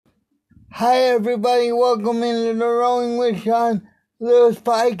Hi everybody, welcome into the Rolling with Sean Lewis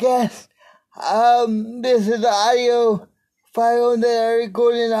podcast. This is the audio file that I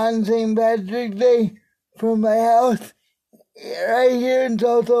recorded on St. Patrick's Day from my house right here in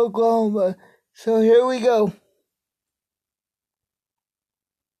Tulsa, Oklahoma. So here we go.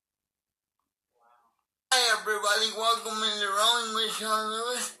 Hi everybody, welcome into Rolling with Sean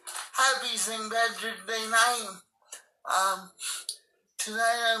Lewis. Happy St. Patrick's Day night.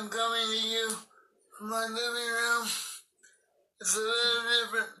 Tonight I'm coming to you from my living room. It's a little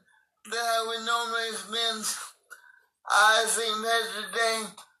different than I would normally spend St. Patrick's Day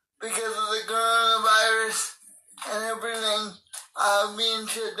because of the coronavirus and everything being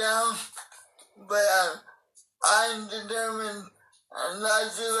shut down. But I'm determined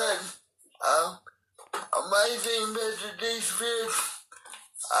not to let my St. Patrick's Day spirit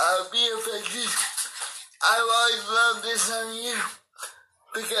be affected. I've always loved this time of year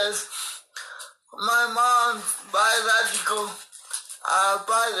because my mom's biological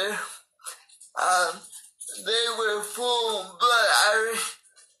father, they were full blood Irish,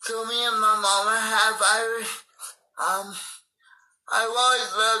 so me and my mom are half Irish. I've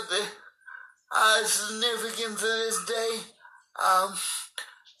always loved the significance of this day.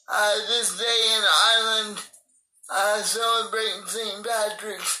 This day in Ireland, celebrating St.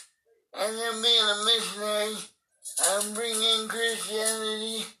 Patrick's and him being a missionary and bringing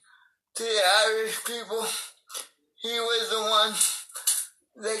Christianity to the Irish people. He was the one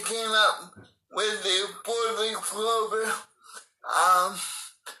that came up with the four-leaf clover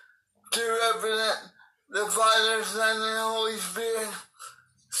to represent the Father, Son, and Holy Spirit.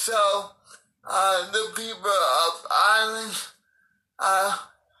 So the people of Ireland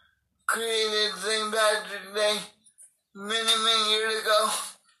created St. Patrick's Day many years ago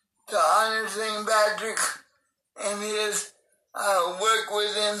to honor St. Patrick and his work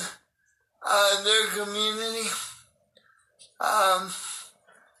within their community.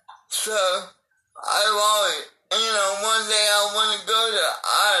 So I've always, one day I want to go to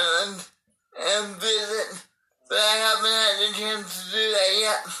Ireland and visit, but I haven't had the chance to do that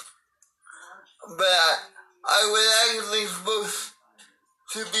yet. But I was actually supposed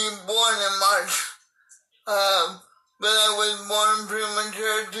to be born in March, but I was born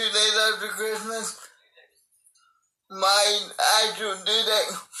premature 2 days after Christmas. My actual due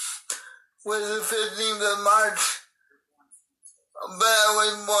date was the 15th of March, but I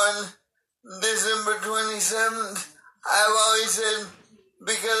was born December 27th. I've always said,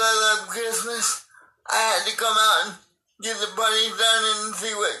 because I love Christmas, I had to come out and get the party done and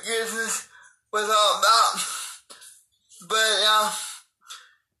see what Christmas was all about. But,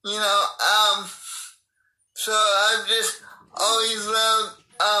 so I've just always loved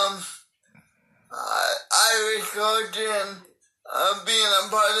Irish culture and being a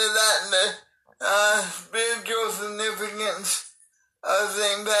part of that and the spiritual significance of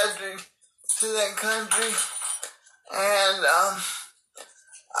St. Patrick to that country. And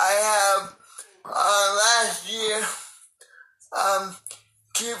I have last year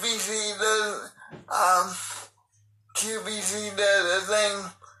QBC does a thing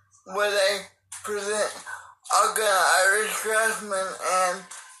where they present all kind of Irish craftsmen, and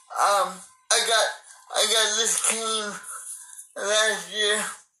I got this cane last year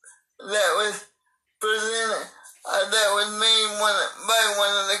that was presented, that was made by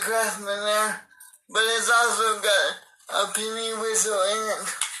one of the craftsmen there, but it's also got a penny whistle in it.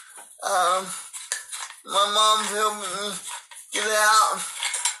 My mom's helping me get it out.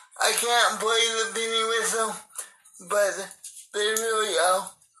 I can't play the penny whistle, but they really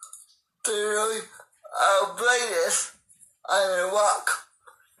play this on their walk,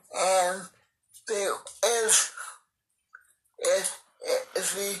 and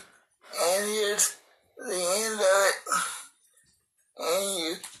and here's the end of it, and you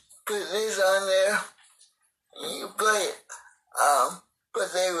put this on there, and you play it, but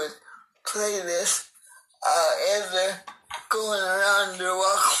they would play this, as they're going around their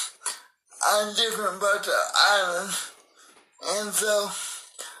walk on different parts of Ireland, and so,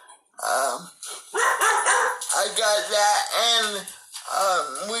 I got that, and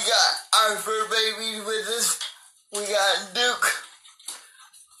we got our fur babies with us. We got Duke,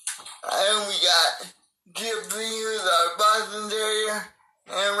 and we got Gypsy, who's our Boston Terrier,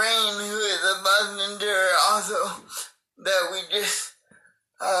 and Rain, who is a Boston Terrier also, that we just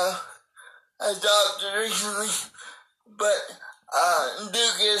adopted recently. But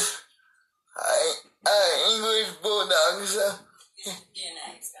Duke is English Bulldog, so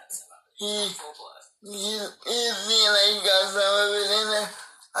DNA's got some of his full blood. DNA got some of it in there.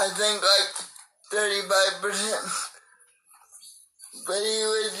 I think like 35%. But he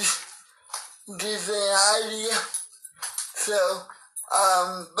was to say hi to you. So,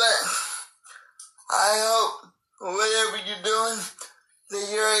 but I hope whatever you're doing, that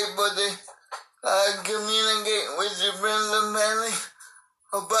you're able to communicate with your friends and family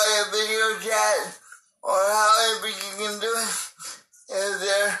by a video chat or however you can do it if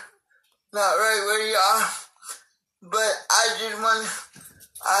they're not right where you are. But I just want to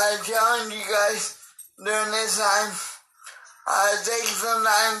challenge you guys during this time. Take some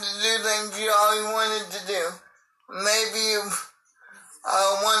time to do things you always wanted to do. Maybe you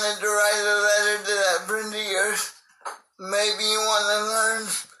wanted to write a letter to that friend of yours. Maybe you want to learn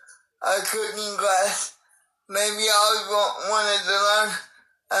a cooking class. Maybe you always wanted to learn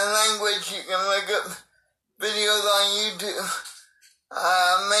a language. You can look up videos on YouTube.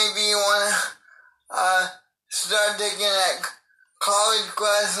 Maybe you want to start taking that college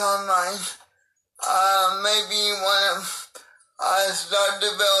class online. Maybe you want to start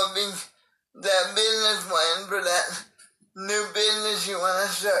developing that business plan for that new business you want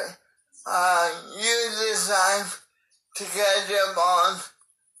to start. Use this time to catch up on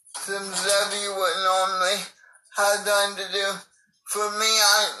some stuff you wouldn't normally have time to do. For me,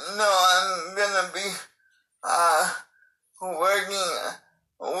 I know I'm gonna be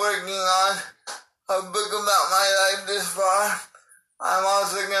working on a book about my life this far. I'm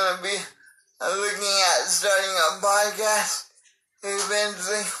also gonna be looking at starting a podcast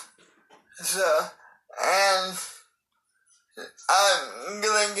eventually. So, and I'm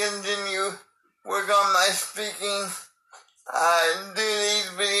gonna continue work on my speaking, do these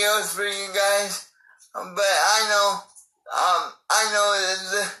videos for you guys. But I know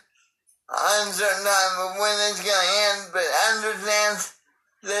it's an uncertain time of when it's gonna end, but understand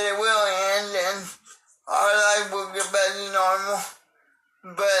that it will end and our life will get back to normal.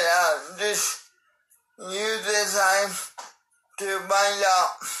 But just use this time to find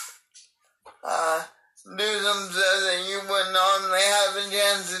out, do some stuff that you wouldn't normally have a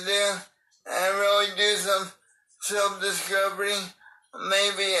chance to do, and really do some self-discovery.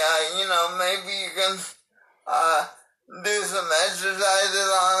 Maybe, maybe you can do some exercises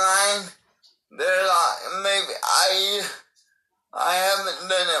online. There's maybe I haven't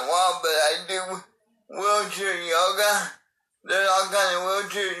done it well, but I do wheelchair yoga. There's all kind of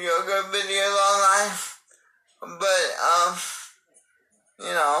wheelchair yoga videos online. But,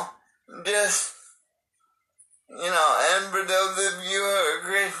 and for those of you who are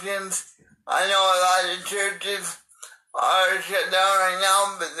Christians, I know a lot of churches are shut down right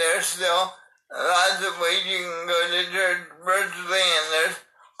now, but there's still lots of ways you can go to church virtually, and there's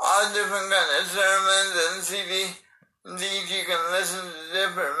all different kind of sermons and CDs. You can listen to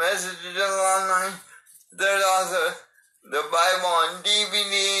different messages online. There's also the Bible on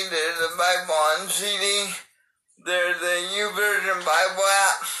DVD, there's the Bible on CD, there's the YouVersion Bible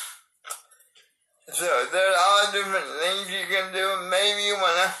app. So there's all different things you can do. Maybe you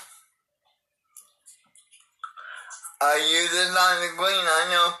want to use this time to clean. I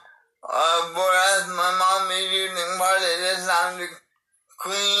know for us, my mom is using part of this time to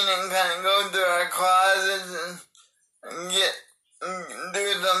clean and kind of go through our closets and do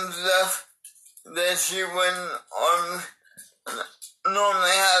some stuff that she wouldn't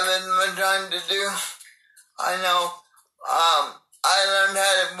normally have as much time to do. I know I learned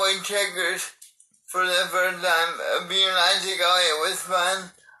how to play checkers for the first time a few nights ago. It was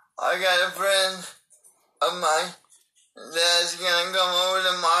fun. I got a friend of mine that's gonna come over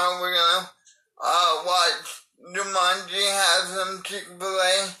tomorrow. We're gonna watch Jumanji, have some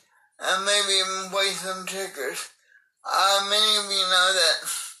Chick-fil-A, and maybe even play some checkers. Many of you know that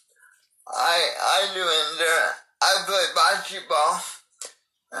I do enjoy. I play basketball,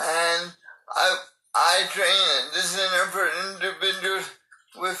 and I train at the Center for Individuals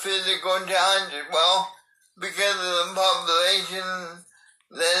with Physical Challenges. Well, because of the population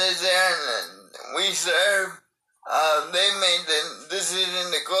that is there and that we serve, they made the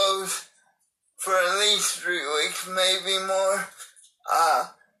decision to close for at least 3 weeks, maybe more.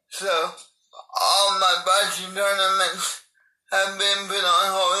 So all my boxing tournaments have been put on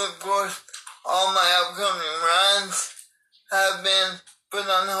hold. Of course, all my upcoming runs have been put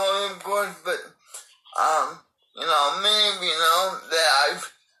on hold, of course, but many of you know that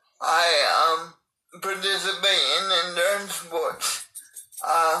I participate in endurance sports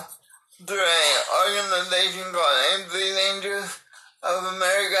through an organization called Athletes Angels of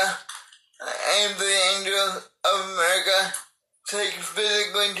America. Athletes Angels of America takes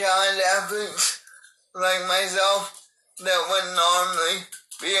physically challenged athletes like myself that wouldn't normally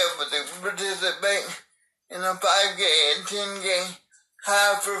be able to participate in a 5K and 10K,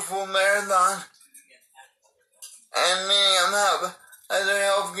 half or full marathon. And many of them have other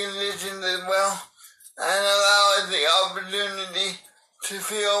health conditions as well, and allow us the opportunity to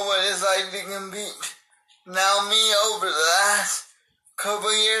feel what it's like to compete. Now me, over the last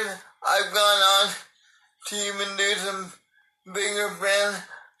couple years, I've gone on to even do some bigger events,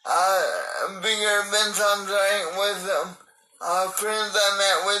 with friends I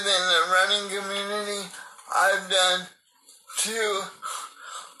met with in the running community. I've done 2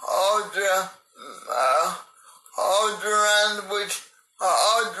 ultra runs, which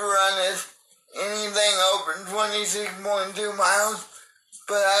ultra run is anything over 26.2 miles,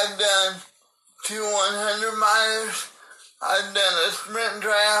 but I've done 2 100 miles, I've done a sprint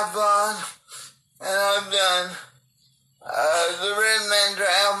triathlon, and I've done the Redman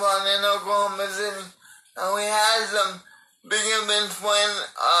Triathlon in Oklahoma City. And we had some big events planned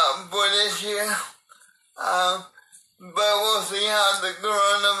for this year, but we'll see how the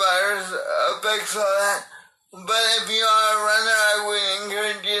coronavirus affects all that. But if you are a runner, I would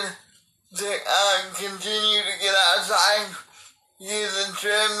encourage you to continue to get outside, use the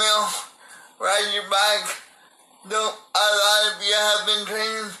treadmill, ride your bike. A lot of you have been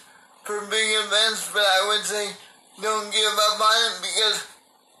training for big events, but I would say don't give up on it, because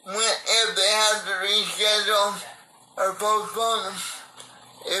if they have to reschedule or postpone them,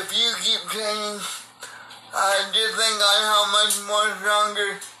 if you keep training, just think on how much more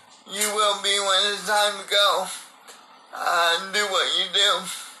stronger you will be when it's time to go and do what you do.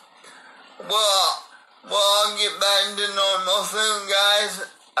 Well, I'll get back to normal soon, guys.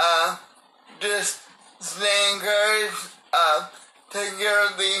 Just stay encouraged. Take care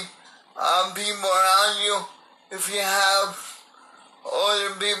of the people around you. If you have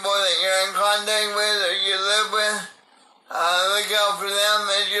older people that you're in contact with or you live with, look out for them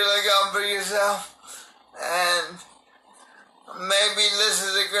as you look out for yourself. And maybe this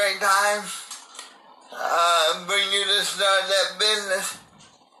is a great time for you to start that business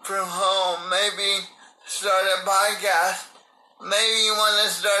from home. Maybe start a podcast. Maybe you want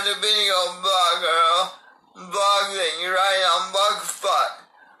to start a video blog or a blog that you write on Blogspot.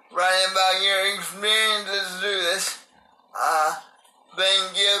 Write about your experiences through this.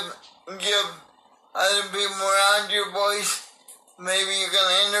 Then give other people around your voice. Maybe you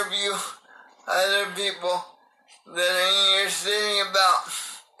can interview other people that are in your city about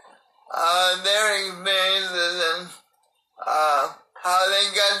their experiences and how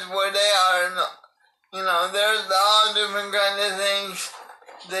they got to where they are. There's all different kinds of things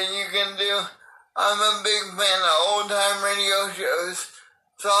that you can do. I'm a big fan of old-time radio shows,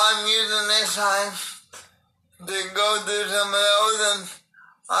 so I'm using this time to go through some of those, and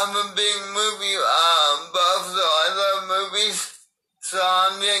I'm a big movie buff, so I love movies, so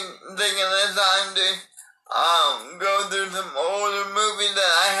I'm taking this time to go through some older movies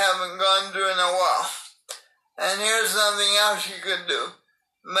that I haven't gone through in a while. And here's something else you could do.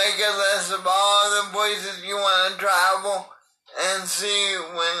 Make a list of all the places you want to travel and see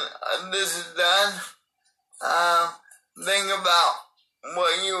when this is done. Think about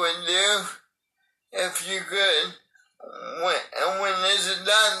what you would do if you could when this is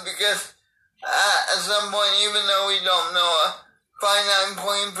done, because at some point, even though we don't know a finite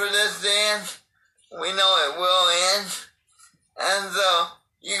point for this to end, we know it will end. And so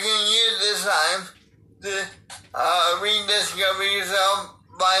you can use this time to rediscover yourself,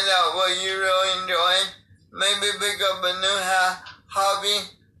 find out what you really enjoy, maybe pick up a new hobby,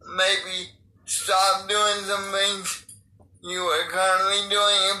 maybe stop doing some things you are currently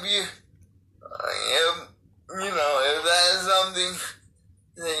doing if that is something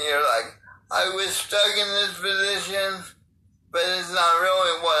that you're like, I was stuck in this position, but it's not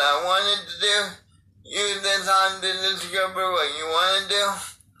really what I wanted to do. Use the time to discover what you want to do,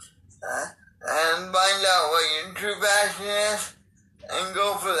 and find out what your true passion is, and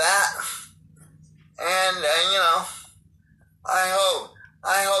go for that. And,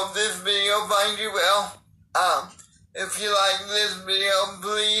 I hope this video finds you well. If you like this video,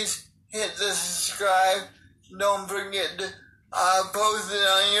 please hit the subscribe. Don't forget to post it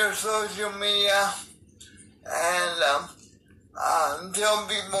on your social media. And tell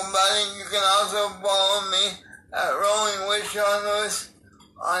people about it. You can also follow me at Rolling with Sean Lewis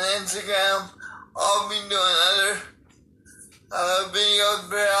on Instagram. I'll be doing other videos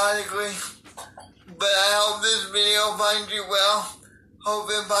periodically. But I hope this video finds you well. Hope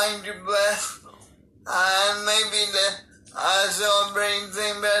it finds you blessed. And maybe celebrating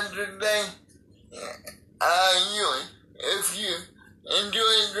St. Patrick's Day. If you enjoy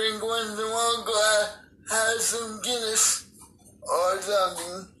a drink once in a while, go have some Guinness or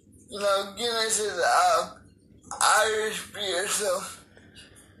something. Guinness is Irish beer, so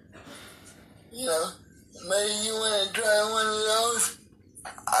maybe you want to try one of those.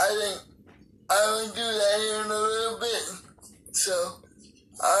 I think I will do that here in a little bit. So,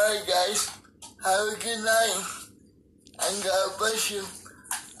 alright guys, have a good night, and God bless you.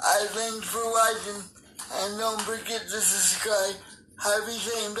 I thanks for watching, and don't forget to subscribe. Happy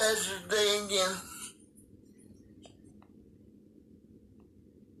St. Patrick's Day again.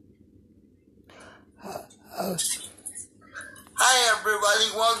 Hi everybody,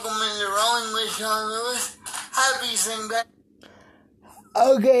 welcome into Rolling with Sean Lewis. Happy St. Patrick's.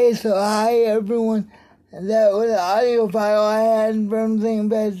 Okay, so hi everyone. That was the audio file I had from St.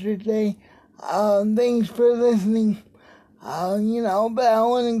 Patrick's Day. Thanks for listening. But I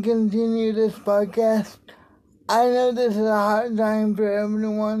want to continue this podcast. I know this is a hard time for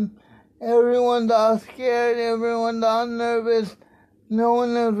everyone. Everyone's all scared, everyone's all nervous. No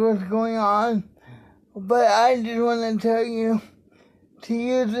one knows what's going on. But I just want to tell you to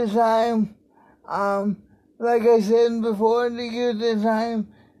use the time, like I said before, to use the time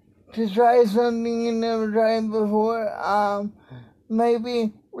to try something you never tried before.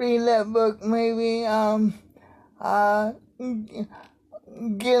 Maybe read that book, maybe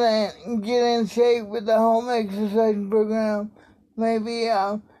get in shape with the home exercise program, maybe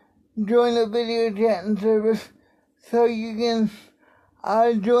join a video chatting service so you can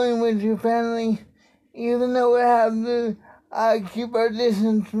join with your family, even though we have to keep our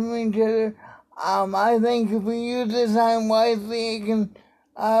distance from each other. I think if we use this time wisely, it can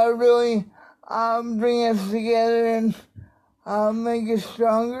really bring us together and make us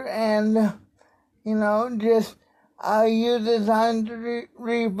stronger, and just use the time to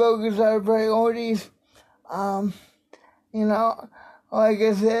refocus our priorities. Like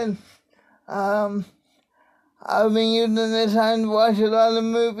I said, I've been using this time to watch a lot of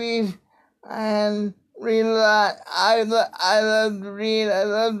movies and read a lot. I love to read. I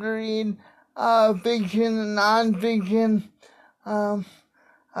love to read fiction and nonfiction. I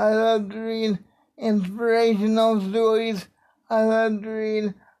love to read inspirational stories. I love to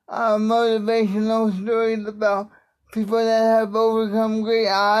read motivational stories about people that have overcome great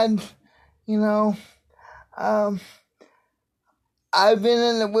odds. I've been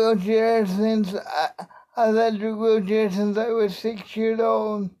in the wheelchair since I've had the wheelchair since I was 6 years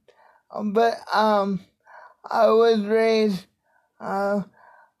old. But I was raised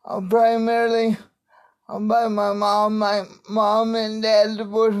primarily by my mom. My mom and dad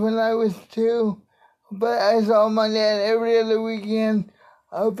divorced when I was 2, but I saw my dad every other weekend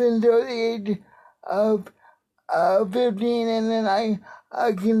up until the age of 15, and then I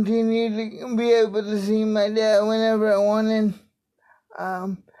continued to be able to see my dad whenever I wanted.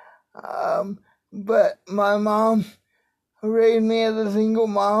 But my mom raised me as a single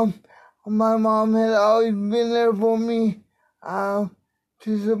mom. My mom had always been there for me, to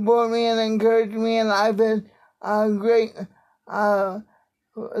support me and encourage me, and I've had great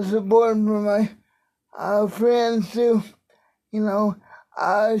support from my friends too.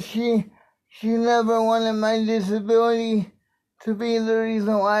 She never wanted my disability to be the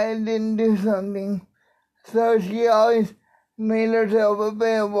reason why I didn't do something. So she always made herself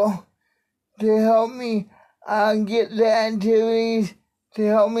available to help me get to activities, to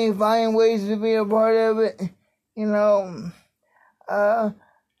help me find ways to be a part of it,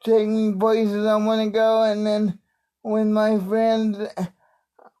 take me places I want to go. And then when my friends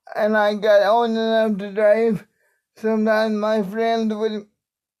and I got old enough to drive, sometimes my friends would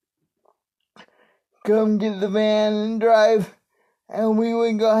come get the van and drive, and we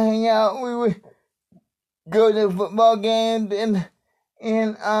would go hang out. We would go to football games, and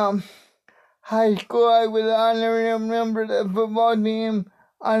in high school I was honorary member of the football team,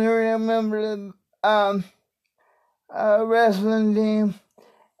 honorary member of the wrestling team,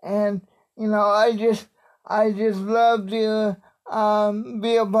 and I just love to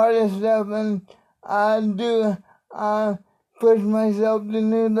be a part of stuff and push myself to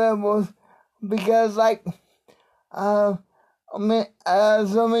new levels, because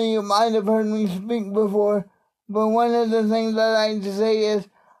some of you might have heard me speak before, but one of the things I like to say is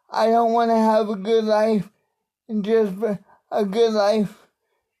I don't want to have a good life just for a good life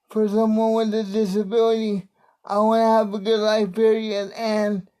for someone with a disability. I want to have a good life, period.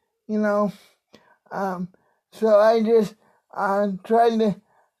 And so I just try to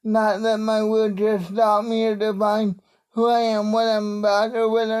not let my wheelchair stop me or define who I am, what I'm about, or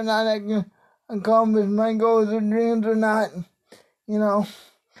whether or not I can accomplish my goals or dreams or not.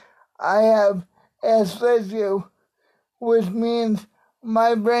 I have dyslexia, which means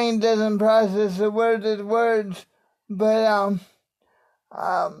my brain doesn't process the words as words, but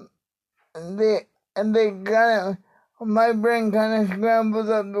my brain kind of scrambles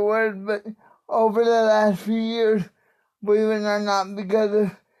up the words. But over the last few years, believe it or not, because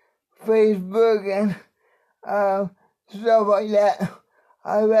of Facebook and stuff like that.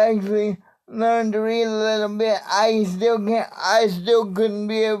 I've actually learned to read a little bit. I still couldn't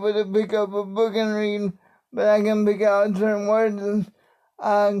be able to pick up a book and read, but I can pick out certain words,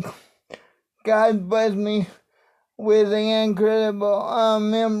 and God bless me with an incredible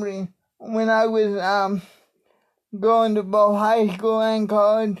memory. When I was going to both high school and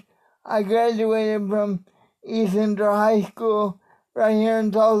college, I graduated from East Central High School right here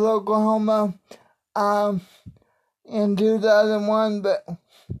in Tulsa, Oklahoma, in 2001, but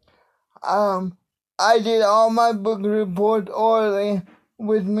I did all my book reports orally,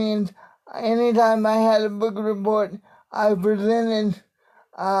 which means anytime I had a book report, I presented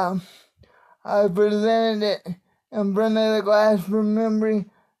it in front of the class from memory.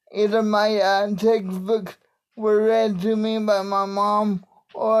 Either my textbooks were read to me by my mom,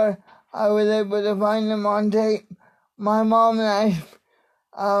 or I was able to find them on tape. My mom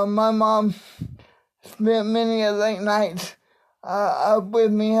spent many late nights up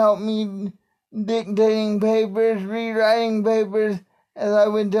with me, helped me dictating papers, rewriting papers, as I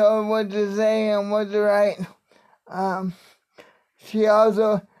would tell her what to say and what to write. She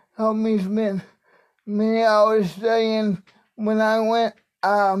also helped me spend many hours studying. When I went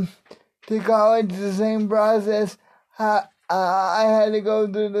to college, the same process. I had to go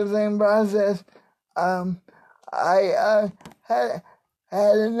through the same process. I had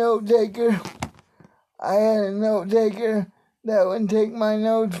a note taker. I had a note taker that would take my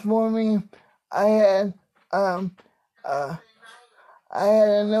notes for me. I had a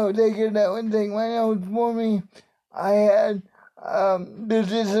note taker that would take my notes for me. I had the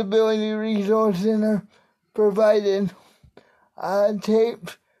Disability Resource Center provided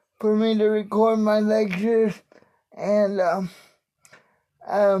tapes for me to record my lectures, and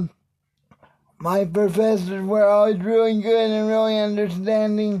my professors were always really good and really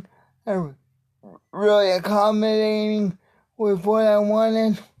understanding and really accommodating with what I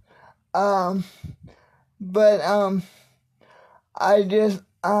wanted. But I just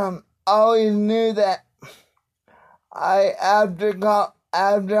always knew that after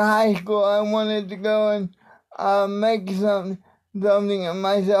high school I wanted to go and make something of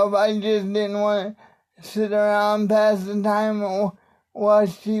myself. I just didn't want to sit around, pass the time, or watch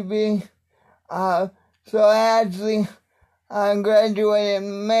TV. So I actually graduated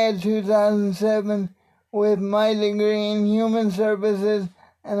in May of 2007 with my degree in Human Services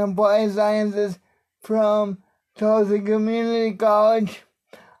and Applied Sciences from Tulsa Community College.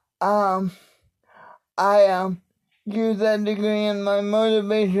 I used that degree in my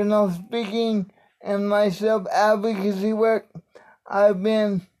motivational speaking and my self-advocacy work. I've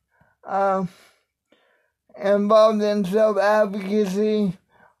been involved in self-advocacy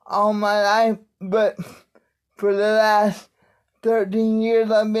all my life, but for the last 13 years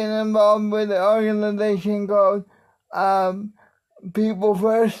I've been involved with an organization called People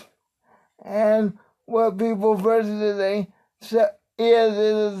First. And what People First is a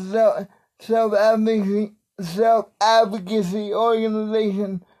self-advocacy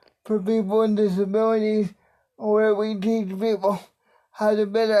organization for people with disabilities, where we teach people how to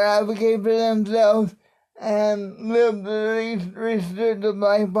better advocate for themselves and live the least restrictive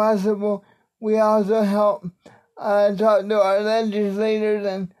life possible. We also help talk to our legislators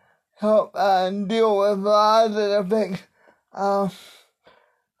and help deal with laws that affect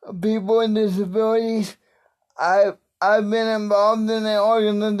people with disabilities. I've been involved in the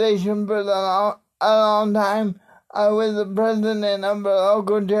organization for a long time. I was the president of a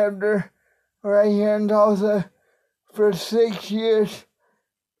local chapter right here in Tulsa for 6 years.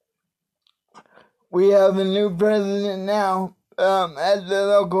 We have a new president now at the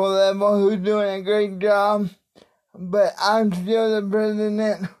local level who's doing a great job, but I'm still the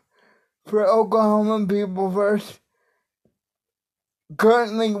president for Oklahoma People First.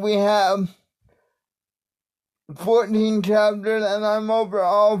 Currently we have 14 chapters, and I'm over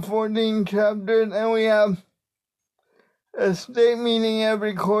all 14 chapters, and we have a state meeting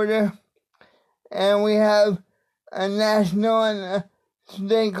every quarter, and we have a national and a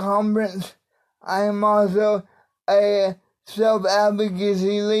state conference. I am also a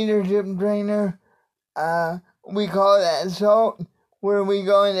self-advocacy leadership trainer. We call that SALT, where we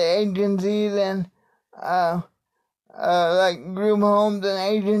go into agencies and like group homes and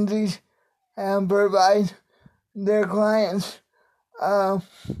agencies and provide their clients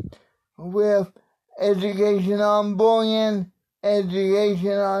with education on bullying,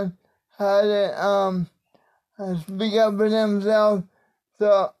 education on how to speak up for themselves.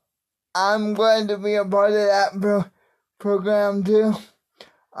 So I'm glad to be a part of that program too.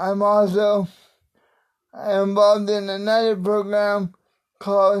 I'm also involved in another program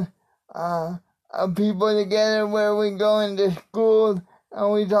called People Together, where we go into schools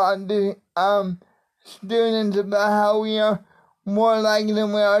and we talk to students about how we are more alike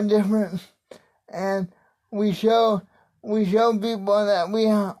than we are different, and we show people that we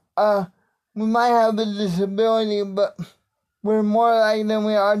might have a disability, but we're more alike than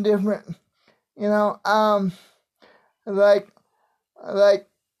we are different. You know, like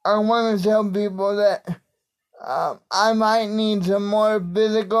I want to tell people that I might need some more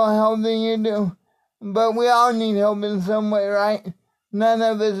physical help than you do, but we all need help in some way, right? None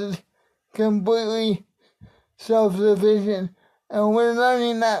of us is completely self-sufficient, and we're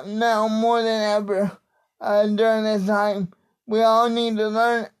learning that now more than ever during this time. We all need to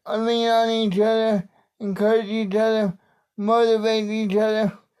learn, lean on each other, encourage each other, motivate each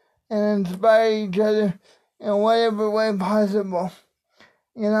other, and inspire each other in whatever way possible.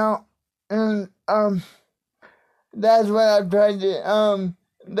 You know, and that's what I've tried to,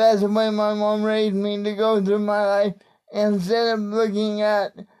 that's the way my mom raised me to go through my life. Instead of looking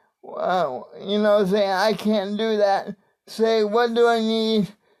at, saying, I can't do that, say, what do I need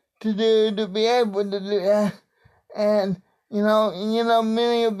to do to be able to do that? And,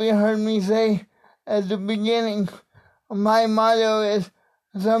 many of you heard me say at the beginning, my motto is,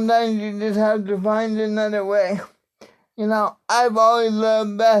 sometimes you just have to find another way. You know, I've always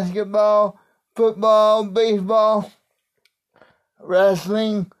loved basketball, football, baseball,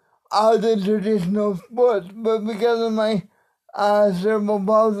 wrestling, all the traditional sports, but because of my cerebral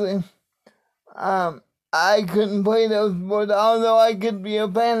palsy, I couldn't play those sports, although I could be a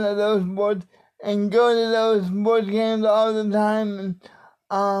fan of those sports and go to those sports games all the time.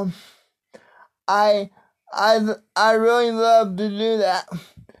 And I really love to do that,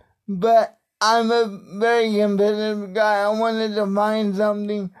 but I'm a very competitive guy. I wanted to find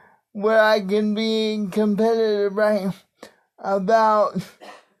something where I can be competitive, right? About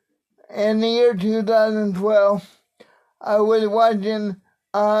in the year 2012, I was watching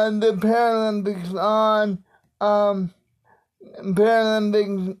the Paralympics on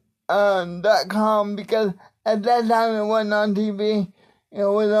Paralympics.com, because at that time it wasn't on TV. It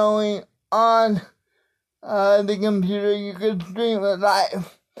was only on the computer. You could stream it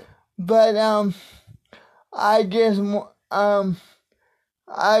live. But I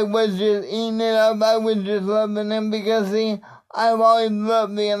was just eating it up. I was just loving it because, see, I've always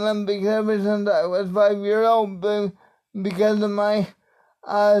loved the Olympics ever since I was 5 years old. But because of my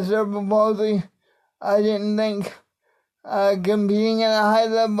cerebral palsy, I didn't think competing at a high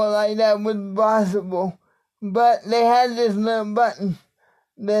level like that was possible. But they had this little button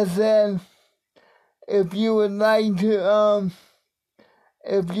that said, if you would like to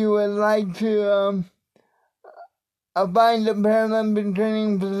find a Paralympic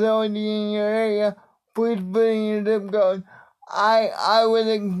training facility in your area, please put in your zip code. I was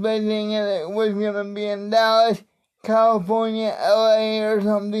expecting it was going to be in Dallas, California, LA, or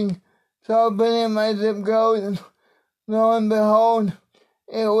something. So I put in my zip code, and lo and behold,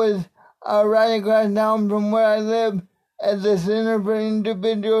 it was right across town from where I live at the Center for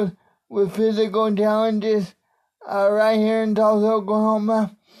Individuals with Physical Challenges, right here in Tulsa,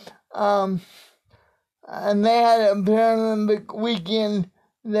 Oklahoma. And they had a Paralympic weekend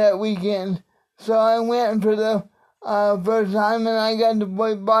that weekend. So I went for the first time, and I got to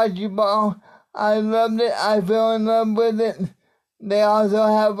play bocce ball. I loved it. I fell in love with it. They also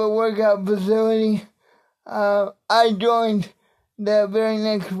have a workout facility. I joined that very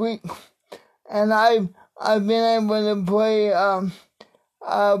next week, and I've been able to play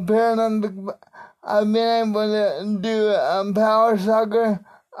Paralympic. I've been able to do power soccer.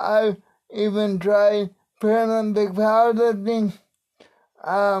 I've even tried Paralympic powerlifting.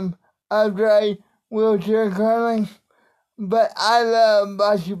 I've tried wheelchair curling, but I love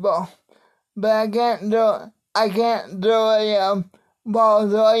bocce ball. But I can't throw a ball,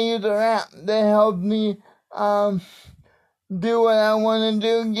 so I use a ramp that helps me do what I want to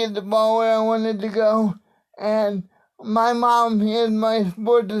do, get the ball where I want it to go. And my mom is my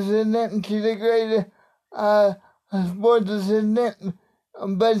sports assistant, and she's a great sports assistant,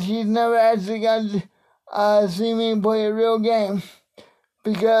 but she's never actually got to see me play a real game,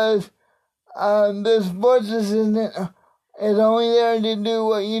 because the sports assistant is only there to do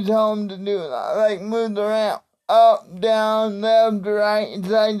what you tell them to do, like move the ramp up, down, left, right,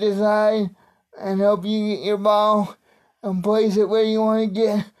 side to side, and help you get your ball and place it where you want to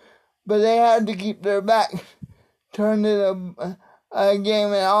get. But they have to keep their back turned to the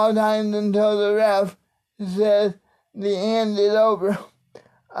game at all times until the ref says the end is over.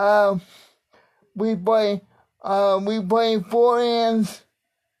 We play 4 ends,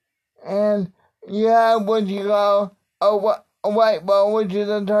 and you have what you call a white ball, which is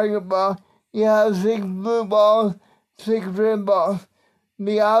a target ball. You have 6 blue balls, 6 red balls.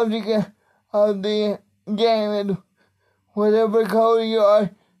 The object of the game is whatever color you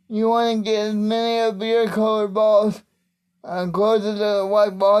are, you want to get as many of your colored balls close to the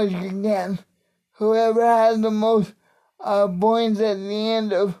white ball as you can. Whoever has the most points at the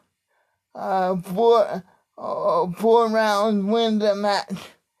end of 4 rounds wins the match.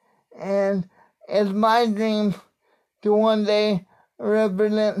 And it's my dream to one day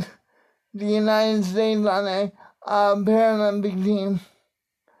represent the United States on a Paralympic team.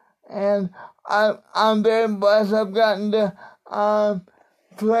 And I'm very blessed. I've gotten to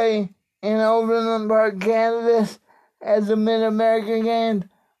play in Overland Park, Kansas at the Mid-America Games,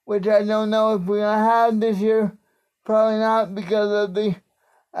 which I don't know if we're going to have this year. Probably not because of the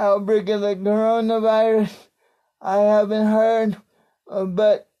outbreak of the coronavirus. I haven't heard,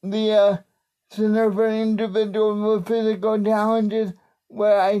 but the Center for Individuals with Physical Challenges,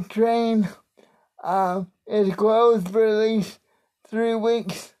 where I train, is closed for at least 3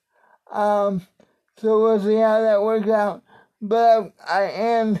 weeks. So we'll see how that works out. But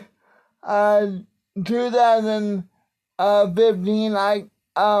in 2015, I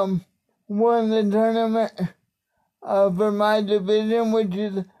won the tournament for my division, which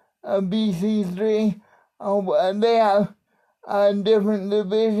is BC3. They have different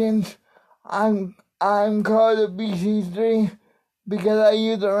divisions. I'm called a BC3 because I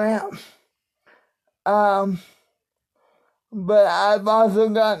use a ramp. But I've also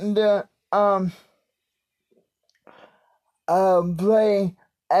gotten to play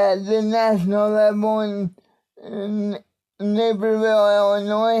at the national level in Naperville,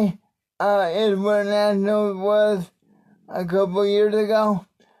 Illinois. Is where national was a couple years ago,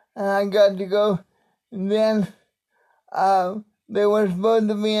 and I got to go then. They were supposed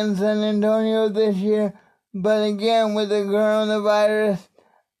to be in San Antonio this year, but again, with the coronavirus,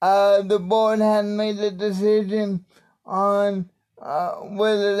 the board hadn't made a decision on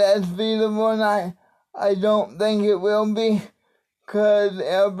whether that's feasible or not. I don't think it will be, because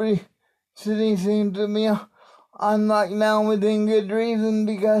every city seems to be on lockdown within good reason,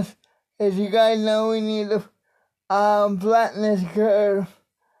 because as you guys know, we need to flatten this curve,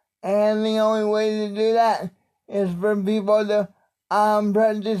 and the only way to do that is for people to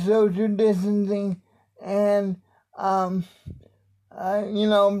practice social distancing and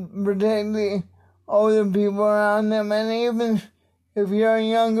protect the older people around them. And even if you're a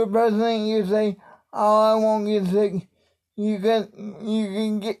younger person and you say, "Oh, I won't get sick," you can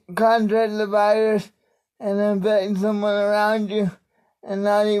contract the virus and infect someone around you and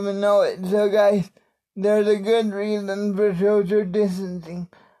not even know it. So guys, there's a good reason for social distancing.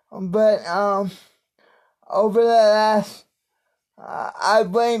 But over the last, I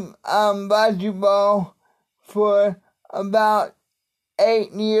played basketball for about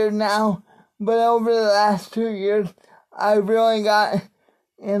 8 years now, but over the last 2 years, I really got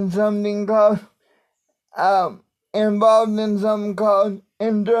in something called, involved in something called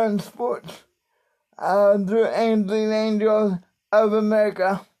endurance sports, through Ainsley Angels of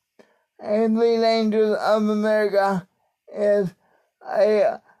America. Ainsley Angels of America is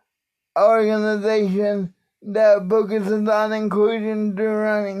a organization that focuses on inclusion through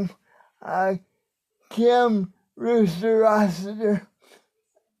running. Kim Rooster Rossiter,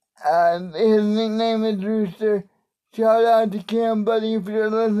 his nickname is Rooster. Shout out to Kim, buddy, if you're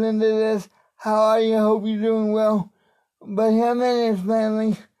listening to this. How are you? Hope you're doing well. But him and his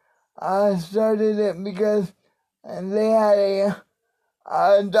family started it because they had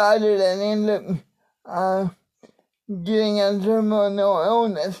a daughter that ended up getting a terminal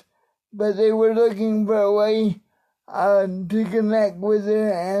illness, but they were looking for a way to connect with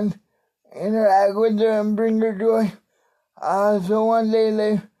her and interact with her and bring her joy. So one day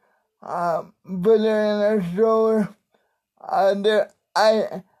they put her in her stroller.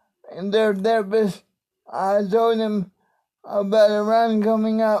 Their therapist told them about a run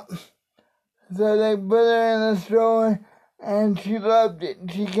coming up. So they put her in a stroller, and she loved it.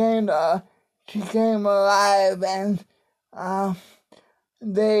 She came alive, and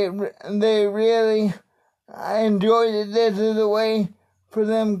they really enjoyed it. This is a way for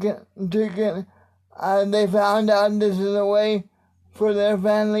them to get. They found out this is a way for their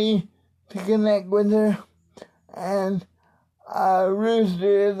family to connect with her, and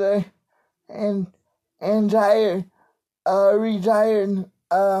Rooster is entire retired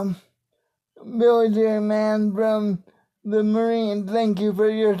military man from the Marines. Thank you for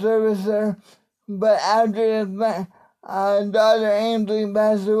your service, sir. But after his daughter Ainsley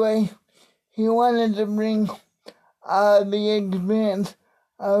passed away, he wanted to bring the experience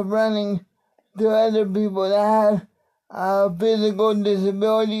of running to other people that have physical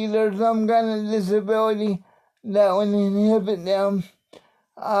disabilities or some kind of disability that would inhibit them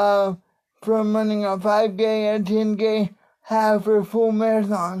from running a 5K, a 10K, half or full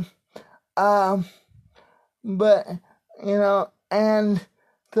marathon. But, and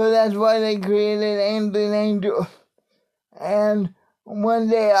so that's why they created Angel. And one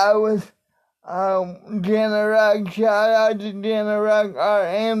day I was, Jenna Rugg, shout out to Jenna Rugg,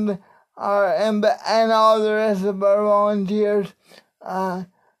 and all the rest of our volunteers.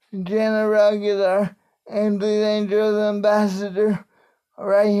 Jenna Rugg is our Angels ambassador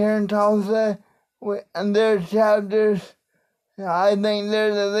right here in Tulsa. And there's chapters, I think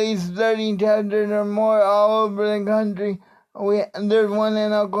there's at least 30 chapters or more all over the country. There's one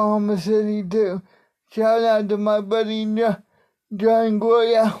in Oklahoma City too. Shout out to my buddy John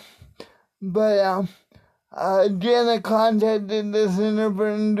Gloria. But Jenna contacted the Center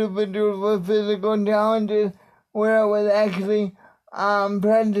for Individuals with Physical Challenges, where I was actually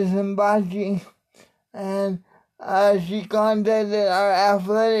practicing bocce, and she contacted our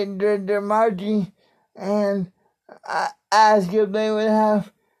athletic director Margie and asked if they would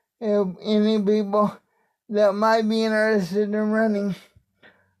have any people that might be interested in running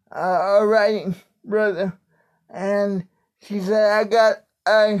or riding, brother. And she said, I got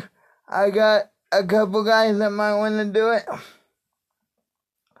a couple guys that might want to do it.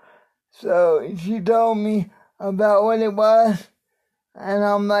 So she told me about what it was, and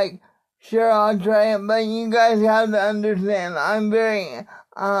I'm like, sure, I'll try it, but you guys have to understand, I'm very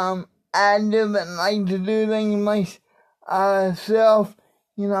active and like to do things myself.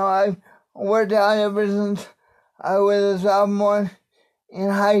 I've worked out ever since I was a sophomore in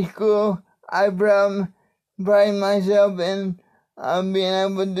high school. I pride myself in being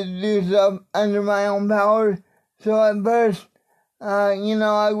able to do stuff under my own power. So at first, I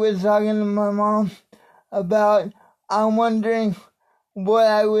was talking to my mom about, I'm wondering what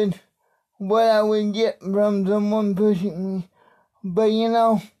I would get from someone pushing me. But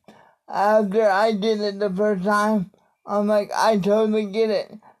after I did it the first time, I'm like, I totally get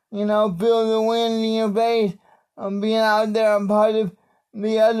it. Feel the wind in your face. Being out there, I'm part of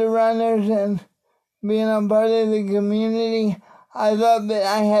the other runners and being a part of the community. I thought that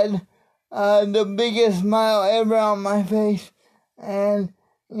I had the biggest smile ever on my face. And,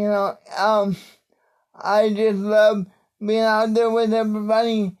 I just love being out there with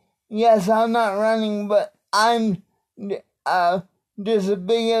everybody. Yes, I'm not running, but I'm just as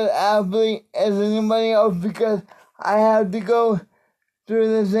big an athlete as anybody else because I have to go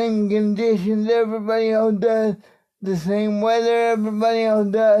through the same conditions everybody else does, the same weather everybody else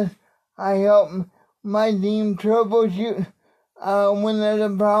does. I help my team troubleshoot when there's a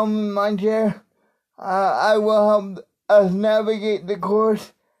problem in my chair. I will help us navigate the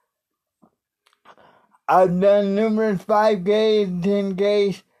course. I've done numerous 5Ks,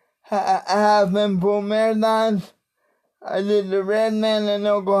 10Ks, half and full marathons. I did the Redman in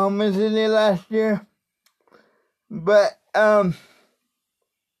Oklahoma City last year. But over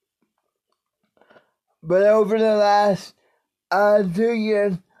the last 2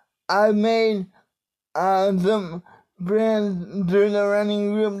 years, I've made some friends through the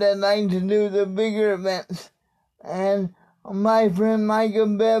running group that like to do the bigger events. And my friend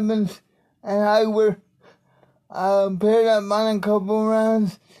Michael Bevins and I were paired up on a couple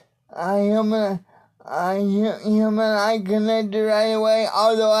runs. Him and I connected right away,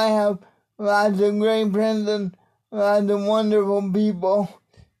 although I have lots of great friends and lots of wonderful people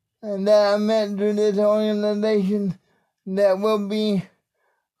and that I met through this organization that will be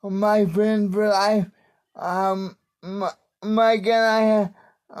my friend for life. Mike realized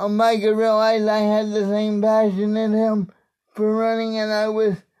I had the same passion as him for running, and I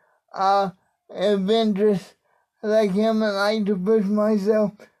was adventurous like him and like to push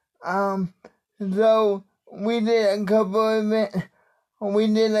myself. So we did a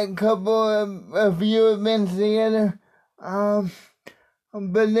few events together.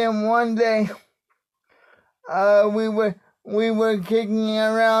 But then one day, we were kicking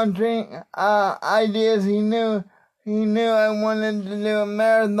around ideas. He knew I wanted to do a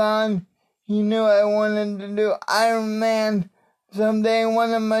marathon. He knew I wanted to do Ironman. Someday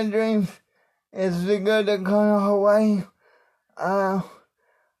one of my dreams is to go to Kona, Hawaii.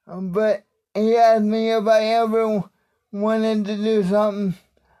 But he asked me if I ever wanted to do something,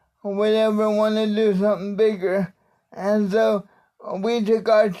 or would ever want to do something bigger. And so we took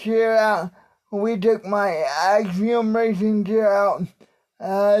our chair out. We took my Axiom racing chair out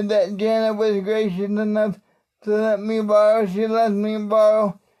that Janet was gracious enough to let me borrow. She lets me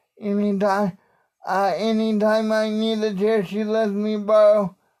borrow anytime. Anytime I need a chair, she lets me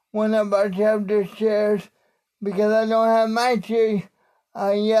borrow one of our chapter chairs because I don't have my chair.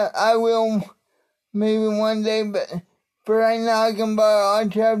 Yeah, I will maybe one day, but for right now I can borrow our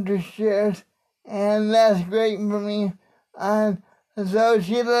chapter chairs, and that's great for me. And so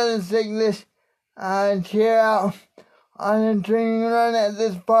she let us take this chair out on a training run at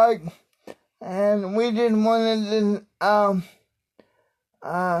this park, and we just wanted to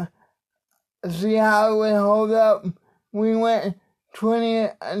see how it would hold up. We went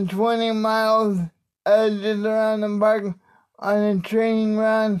 20 miles just around the park on a training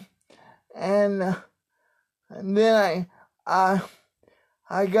run, and then I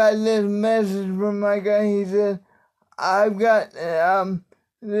got this message from my guy. He said, I've got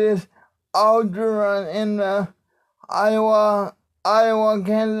this ultra run in the Iowa,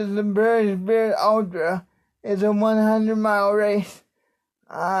 Kansas, the Prairie Spirit Ultra. It's a 100-mile race.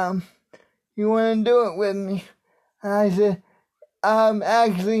 You want to do it with me? And I said,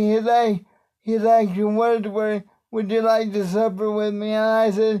 actually, his actual words were, would you like to supper with me? And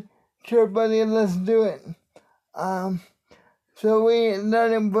I said, sure, buddy, let's do it. So we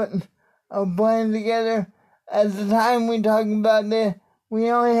started putting a plan together. At the time we talked about this,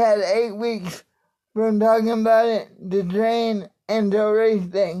 we only had 8 weeks from talking about it to train and to race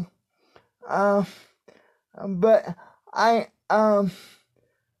day. But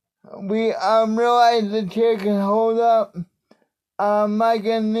we realized the chair could hold up.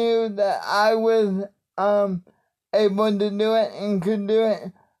 Micah knew that I was able to do it and could do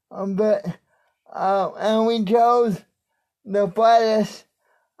it, and we chose the flattest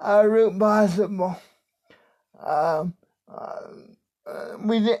route possible.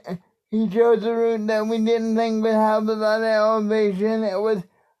 He chose a route that we didn't think would have a lot of elevation. It was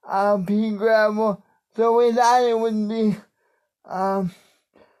pea gravel, so we thought it would be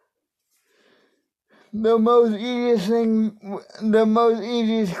the most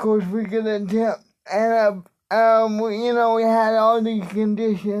easiest course we could attempt. And we had all these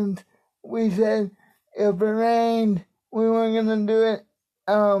conditions. We said if it rained, we weren't gonna do it.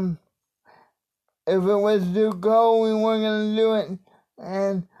 If it was too cold, we weren't gonna do it,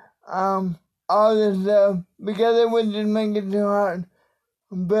 and all this stuff, because it would just make it too hard.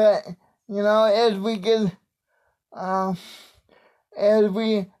 But as we could,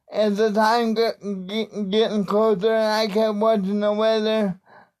 as the time getting closer, and I kept watching the weather,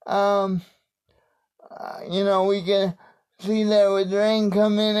 we could see there was rain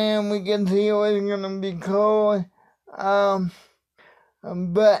coming in. We could see it was gonna be cold.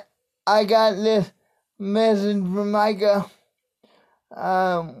 But I got this message from Micah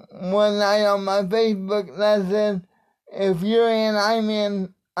one night on my Facebook that said, if you're in, I'm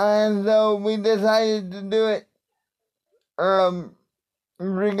in. And so we decided to do it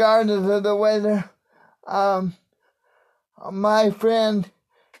regardless of the weather. My friend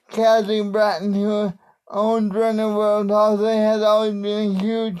Kathy Bratton, who owns Running World, also has always been a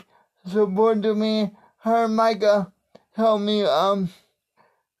huge support to me. Her and Micah helped me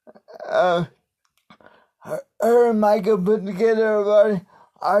her and Micah put together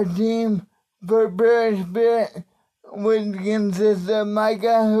our team for Prairie Spirit, which consists of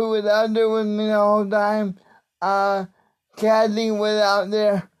Micah, who was out there with me the whole time. Kathy was out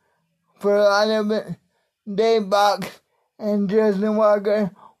there for a lot of it. Dave Box and Justin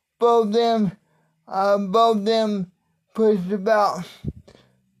Walker, both them pushed about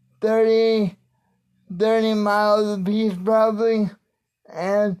 30 miles apiece probably,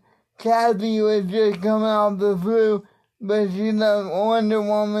 and Kathy was just coming off the flu, but she's a Wonder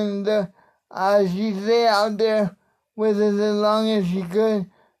Woman. She stayed out there with us as long as she could.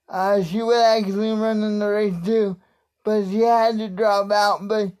 She was actually running the race too, but she had to drop out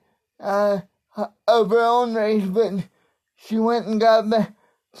of her own race, but she went and got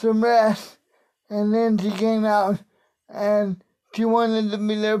some rest, and then she came out, and she wanted to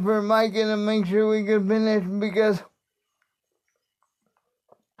be there for Micah to make sure we could finish, because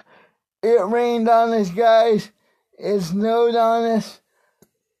it rained on us, guys. It snowed on us.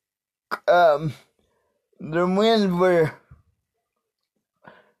 The winds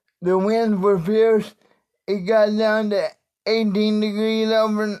were fierce. It got down to 18 degrees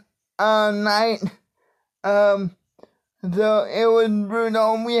overnight. So it was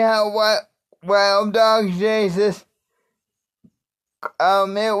brutal. We had wild dogs chase us.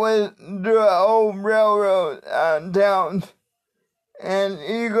 It was through an old railroad town. And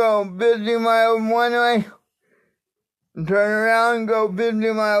you go 50 miles one way, turn around, go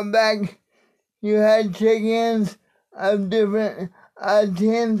 50 miles back. You had chickens of different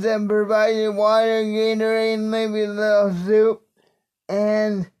tins that provided water, Gatorade, maybe a little soup.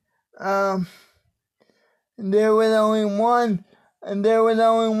 And there was only one and there was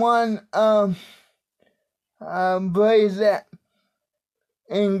only one place that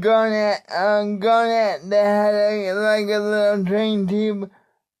in Garnett that had like a little train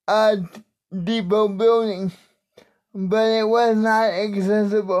depot building, but it was not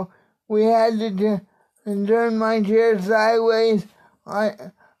accessible. We had to turn my chair sideways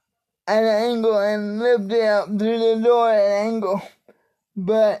at an angle and lift it up through the door at an angle.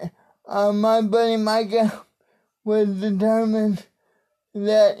 But my buddy Micah was determined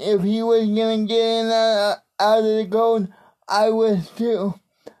that if he was gonna get in out of the cold, I was too.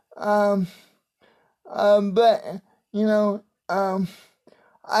 But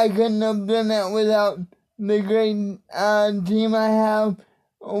I couldn't have done that without the great team I have.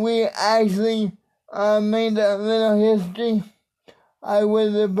 We actually made a little history. I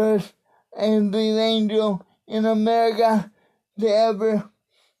was the first athlete angel in America to ever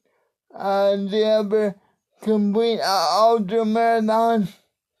complete an ultra marathon.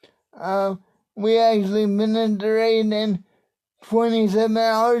 We actually finished the race in 27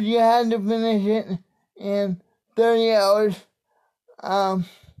 hours. You had to finish it in 30 hours.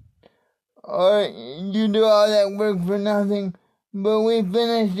 Or you do all that work for nothing. But we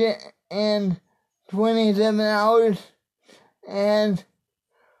finished it in 27 hours, and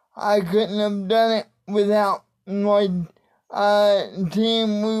I couldn't have done it without my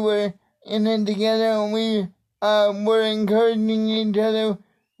team. We were in it together, and we were encouraging each other,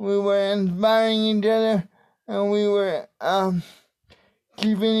 we were inspiring each other, and we were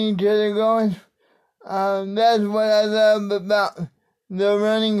keeping each other going. That's what I love about the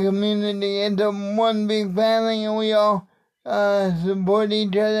running community. It's one big family, and we all support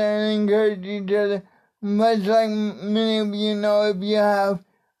each other and encourage each other. Much like many of you know, if you have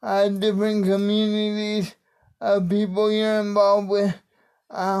different communities of people you're involved with.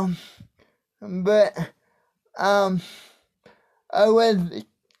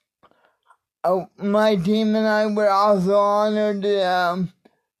 My team and I were also honored to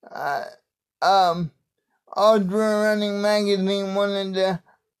Ultra Running Magazine wanted to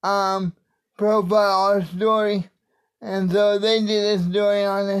profile our story, and so they did a story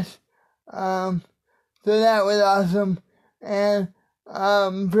on us. So that was awesome. And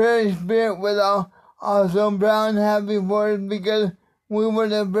Prairie Spirit was also proud and happy for us because we were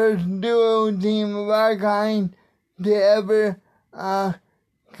the first duo team of our kind to ever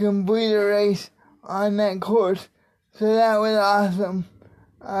complete a race on that course. So that was awesome.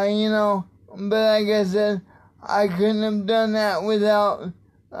 But like I said, I couldn't have done that without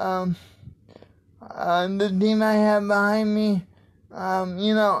the team I have behind me.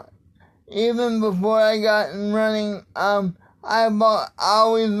 Even before I got running, I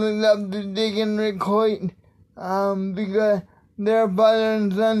always looked up to Dick and Rick Hoyt, because they're father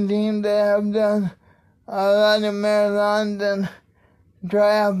and son team that have done a lot of marathons and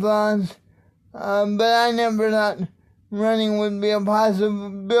triathlons. But I never thought running would be a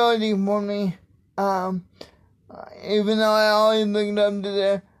possibility for me. Even though I always looked up to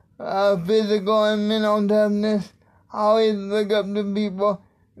their physical and mental toughness, I always look up to people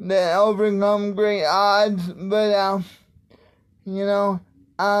that overcome great odds. But I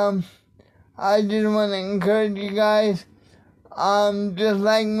just want to encourage you guys. Just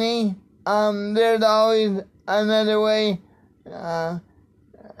like me, there's always another way.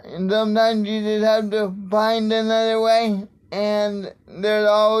 And sometimes you just have to find another way, and there's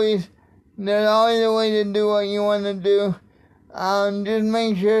always a way to do what you want to do. Just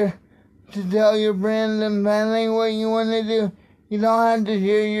make sure to tell your friends and family what you want to do. You don't have to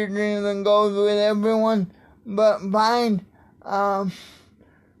share your dreams and goals with everyone, but find a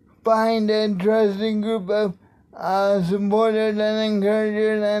trusted group of supporters and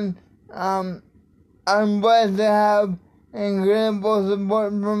encouragers, and I'm blessed to have incredible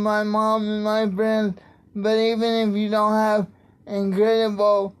support from my mom and my friends. But even if you don't have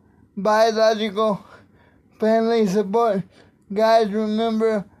incredible biological family support, guys,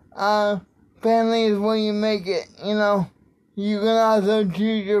 remember, family is where you make it. You can also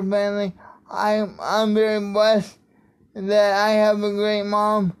choose your family. I'm very blessed that I have a great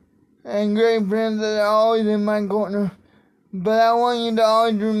mom and great friends that are always in my corner. But I want you to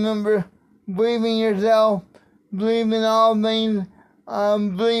always remember, believe in yourself, believe in all things,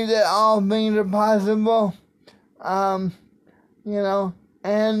 believe that all things are possible, and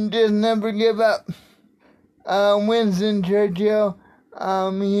just never give up. Winston Churchill,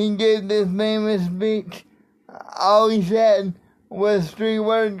 he gave this famous speech. All he said was 3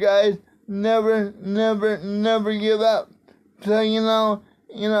 words, guys: never, never, never give up. So,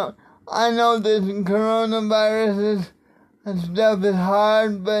 I know this coronavirus stuff is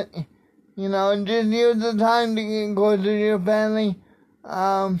hard, but, just use the time to get closer to your family,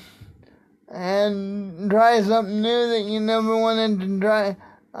 and try something new that you never wanted to try,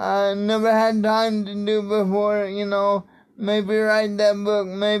 never had time to do before, maybe write that book,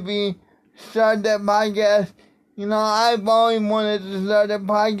 maybe start that podcast. I've always wanted to start a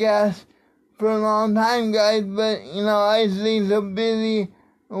podcast for a long time, guys, but, I stay so busy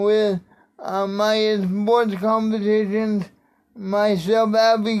with my sports competitions, my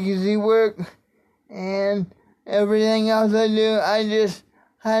self-advocacy work, and everything else I do. I just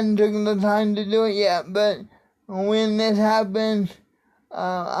hadn't taken the time to do it yet, but when this happened,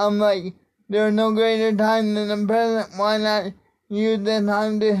 I'm like, there's no greater time than the present. Why not use the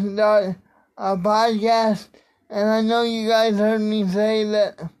time to start a podcast? And I know you guys heard me say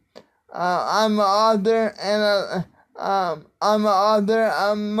that I'm an author, and I'm an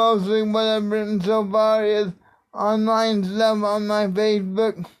author. Mostly what I've written so far is online stuff on my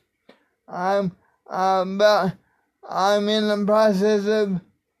Facebook. I'm in the process of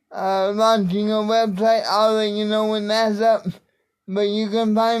launching a website. I'll let you know when that's up. But you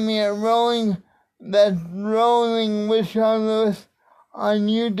can find me at that's Rolling with Sean Lewis on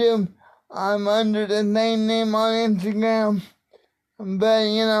YouTube. I'm under the same name on Instagram. But,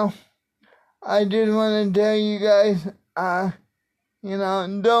 I just want to tell you guys,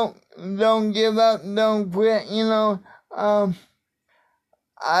 don't give up, don't quit,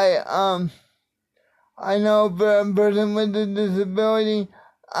 I know for a person with a disability,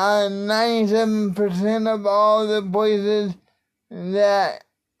 97% of all the places that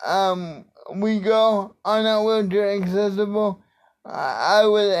we go are not wheelchair accessible. I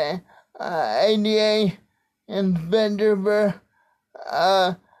was ADA inspector for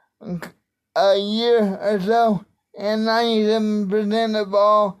a year or so, and 97% of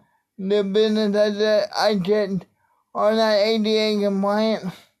all the businesses that I checked are not ADA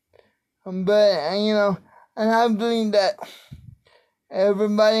compliant. But, and I believe that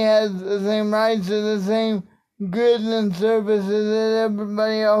everybody has the same rights to the same goods and services as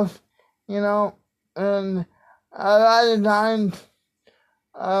everybody else, and a lot of times,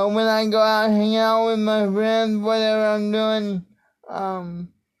 when I go out and hang out with my friends, whatever I'm doing,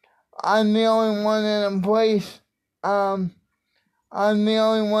 I'm the only one in a place, I'm the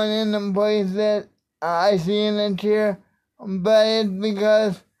only one in the place that I see in a chair, but it's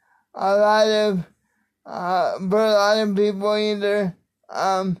because for a lot of people, either,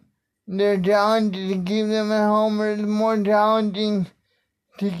 they're challenged to keep them at home, or it's more challenging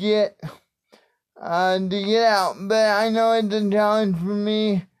to get out. But I know it's a challenge for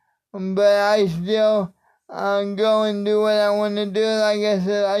me, but I still go and do what I want to do. Like I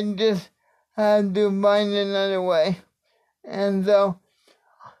said, I just have to find another way. And so,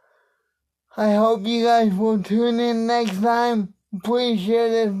 I hope you guys will tune in next time. Please share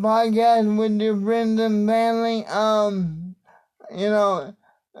this podcast with your friends and family.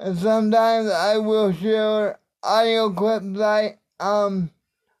 Sometimes I will share audio clips I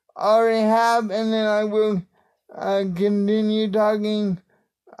already have, and then I will continue talking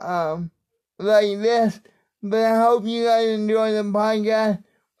like this. But I hope you guys enjoy the podcast.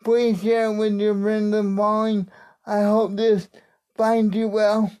 Please share it with your friends and family. I hope this finds you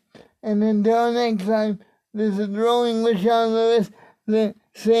well. And until next time, this is Rolling with Sean Lewis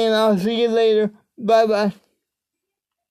saying I'll see you later. Bye-bye.